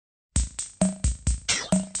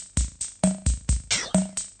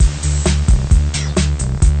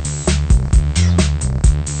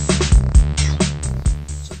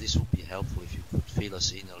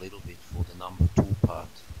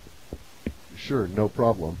Sure, no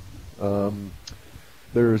problem.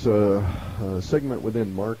 There's a segment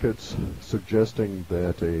within markets suggesting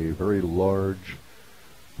that a very large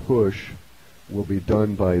push will be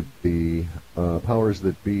done by the powers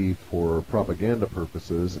that be for propaganda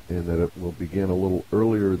purposes, and that it will begin a little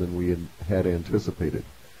earlier than we had anticipated.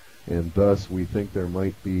 And thus, we think there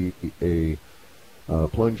might be a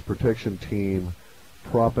plunge protection team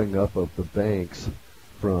propping up of the banks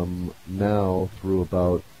from now through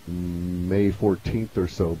about May 14th or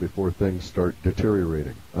so before things start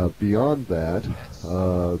deteriorating. Beyond that,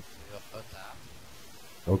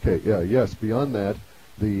 beyond that,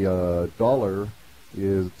 the dollar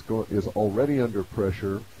is already under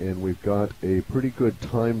pressure, and we've got a pretty good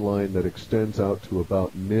timeline that extends out to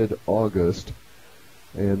about mid-August.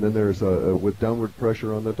 And then there's with downward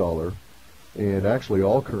pressure on the dollar, and actually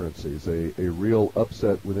all currencies, a real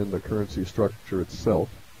upset within the currency structure itself.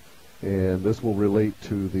 And this will relate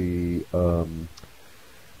to the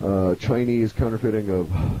Chinese counterfeiting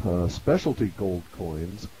of specialty gold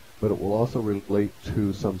coins, but it will also relate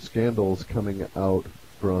to some scandals coming out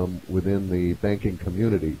from within the banking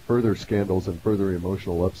community, further scandals and further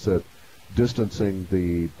emotional upset, distancing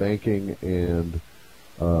the banking and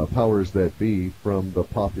powers that be from the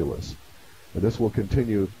populace. And this will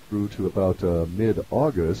continue through to about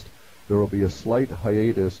mid-August. There will be a slight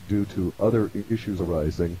hiatus due to other issues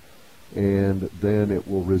arising, and then it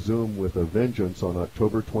will resume with a vengeance on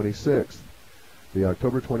October 26th. The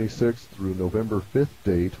October 26th through November 5th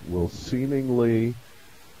date will seemingly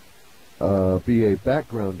be a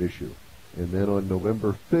background issue. And then on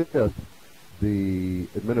November 5th, the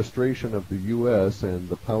administration of the U.S. and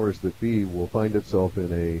the powers that be will find itself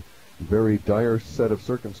in a very dire set of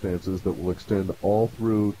circumstances that will extend all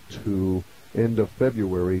through to end of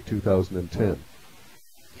February 2010.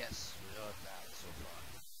 Yes, we heard that so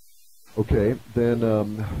far. Okay, then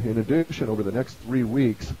in addition, over the next 3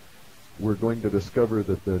 weeks, we're going to discover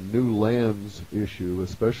that the new lands issue,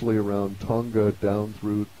 especially around Tonga down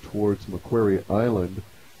through towards Macquarie Island,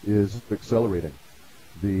 is accelerating.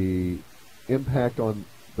 The impact on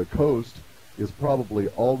the coast is probably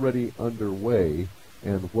already underway,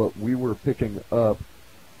 and what we were picking up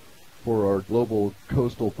for our global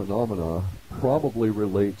coastal phenomena probably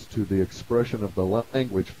relates to the expression of the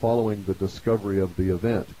language following the discovery of the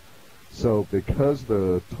event. So because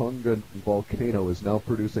the Tongan volcano is now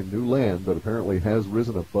producing new land that apparently has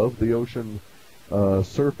risen above the ocean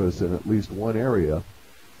surface in at least one area,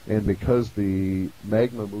 and because the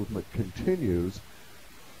magma movement continues,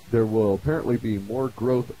 there will apparently be more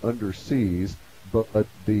growth underseas, but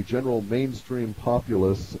the general mainstream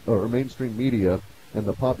populace, or mainstream media, and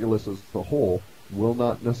the populace as a whole will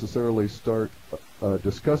not necessarily start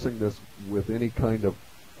discussing this with any kind of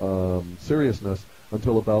seriousness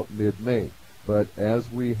until about mid-May. But as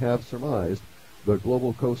we have surmised, the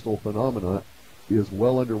global coastal phenomena is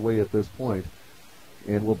well underway at this point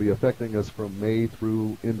and will be affecting us from May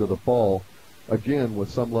through into the fall, again with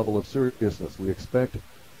some level of seriousness. We expect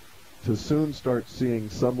to soon start seeing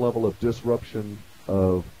some level of disruption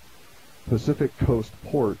of Pacific coast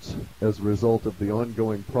ports as a result of the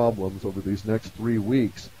ongoing problems over these next 3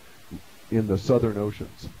 weeks in the southern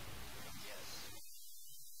oceans.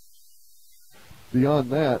 Beyond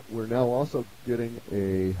that, we're now also getting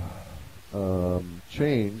a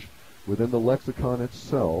change within the lexicon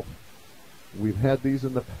itself. We've had these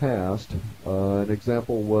in the past. An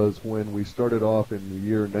example was when we started off in the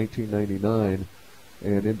year 1999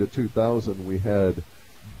 and into 2000, we had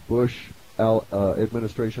Bush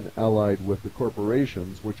administration allied with the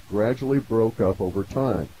corporations, which gradually broke up over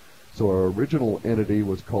time. So our original entity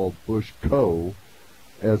was called Bush Co.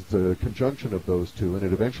 as the conjunction of those two, and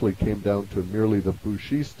it eventually came down to merely the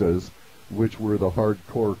Bushistas, which were the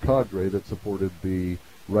hardcore cadre that supported the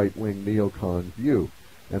right-wing neocon view.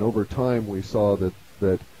 And over time, we saw that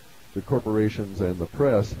the corporations and the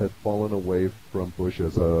press had fallen away from Bush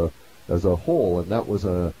as a whole, and that was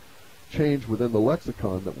a change within the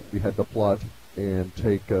lexicon that we had to plot and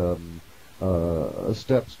take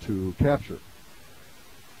steps to capture.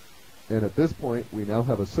 And at this point, we now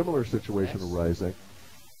have a similar situation arising.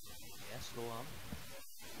 Yes, go on.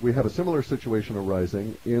 We have a similar situation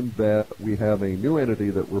arising in that we have a new entity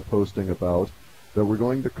that we're posting about that we're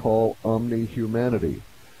going to call Omni-Humanity.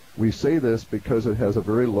 We say this because it has a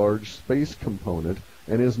very large space component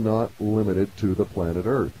and is not limited to the planet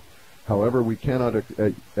Earth. However, we cannot,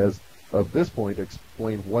 as of this point,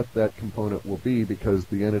 explain what that component will be because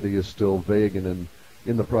the entity is still vague and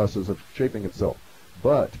in the process of shaping itself.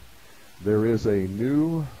 But there is a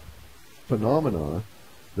new phenomena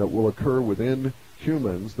that will occur within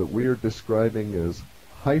humans that we are describing as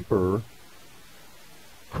hyperchroniacs.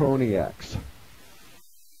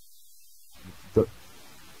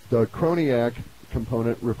 The Croniac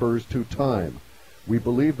component refers to time. We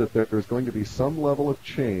believe that there is going to be some level of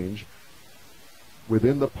change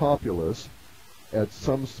within the populace at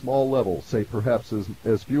some small level, say perhaps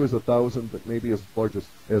as few as 1,000, but maybe as large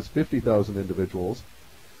as 50,000 individuals,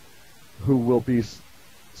 who will be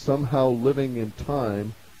somehow living in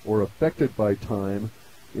time or affected by time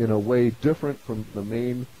in a way different from the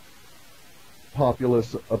main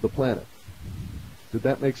populace of the planet. Did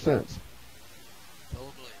that make sense?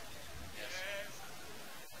 Totally.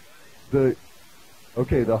 Yes. The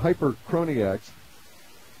hyperchroniacs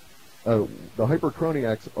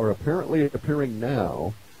are apparently appearing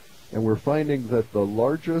now, and we're finding that the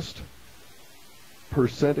largest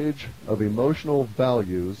percentage of emotional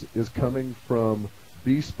values is coming from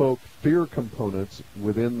bespoke fear components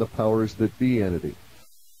within the powers that be entity.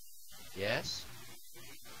 Yes.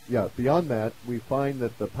 Yeah, beyond that, we find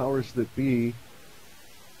that the powers that be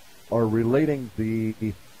are relating the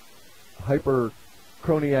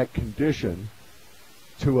hyperchroniac condition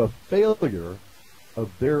to a failure of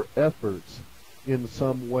their efforts in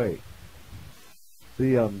some way.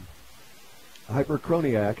 The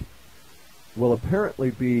hyperchroniac will apparently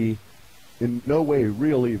be in no way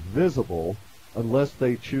really visible unless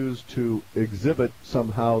they choose to exhibit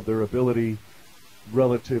somehow their ability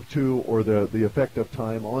relative to or the effect of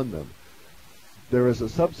time on them. There is a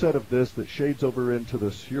subset of this that shades over into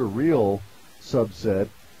the surreal subset,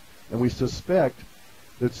 and we suspect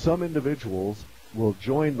that some individuals will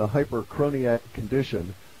join the hyperchroniac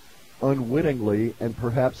condition unwittingly and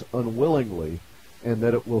perhaps unwillingly, and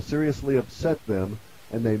that it will seriously upset them,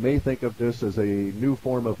 and they may think of this as a new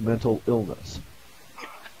form of mental illness.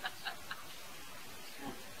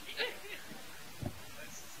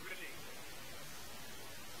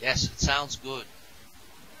 Yes, it sounds good.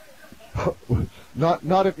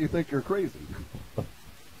 Not if you think you're crazy.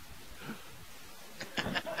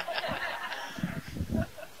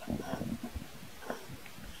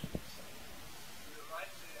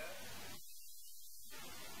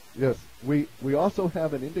 Yes, we also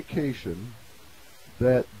have an indication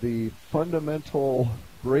that the fundamental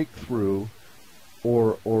breakthrough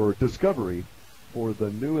or discovery for the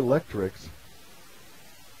new electrics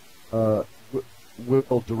will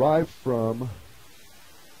derive from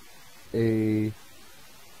a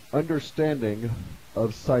understanding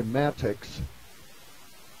of cymatics,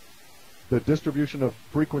 the distribution of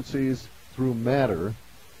frequencies through matter,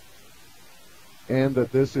 and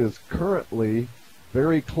that this is currently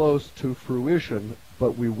very close to fruition,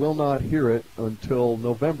 but we will not hear it until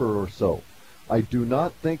November or so. I do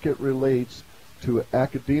not think it relates to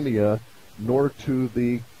academia nor to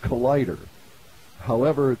the collider.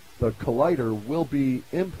 However, the collider will be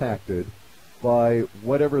impacted by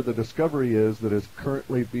whatever the discovery is that is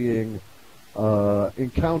currently being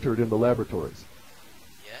encountered in the laboratories.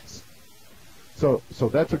 Yes. So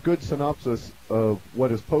that's a good synopsis of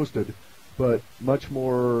what is posted, but much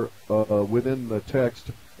more within the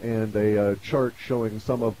text and a chart showing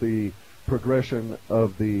some of the progression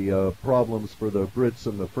of the problems for the Brits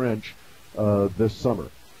and the French this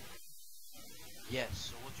summer.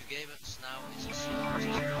 Yes. So what you gave us now is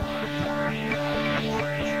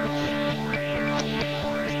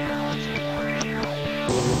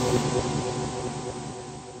a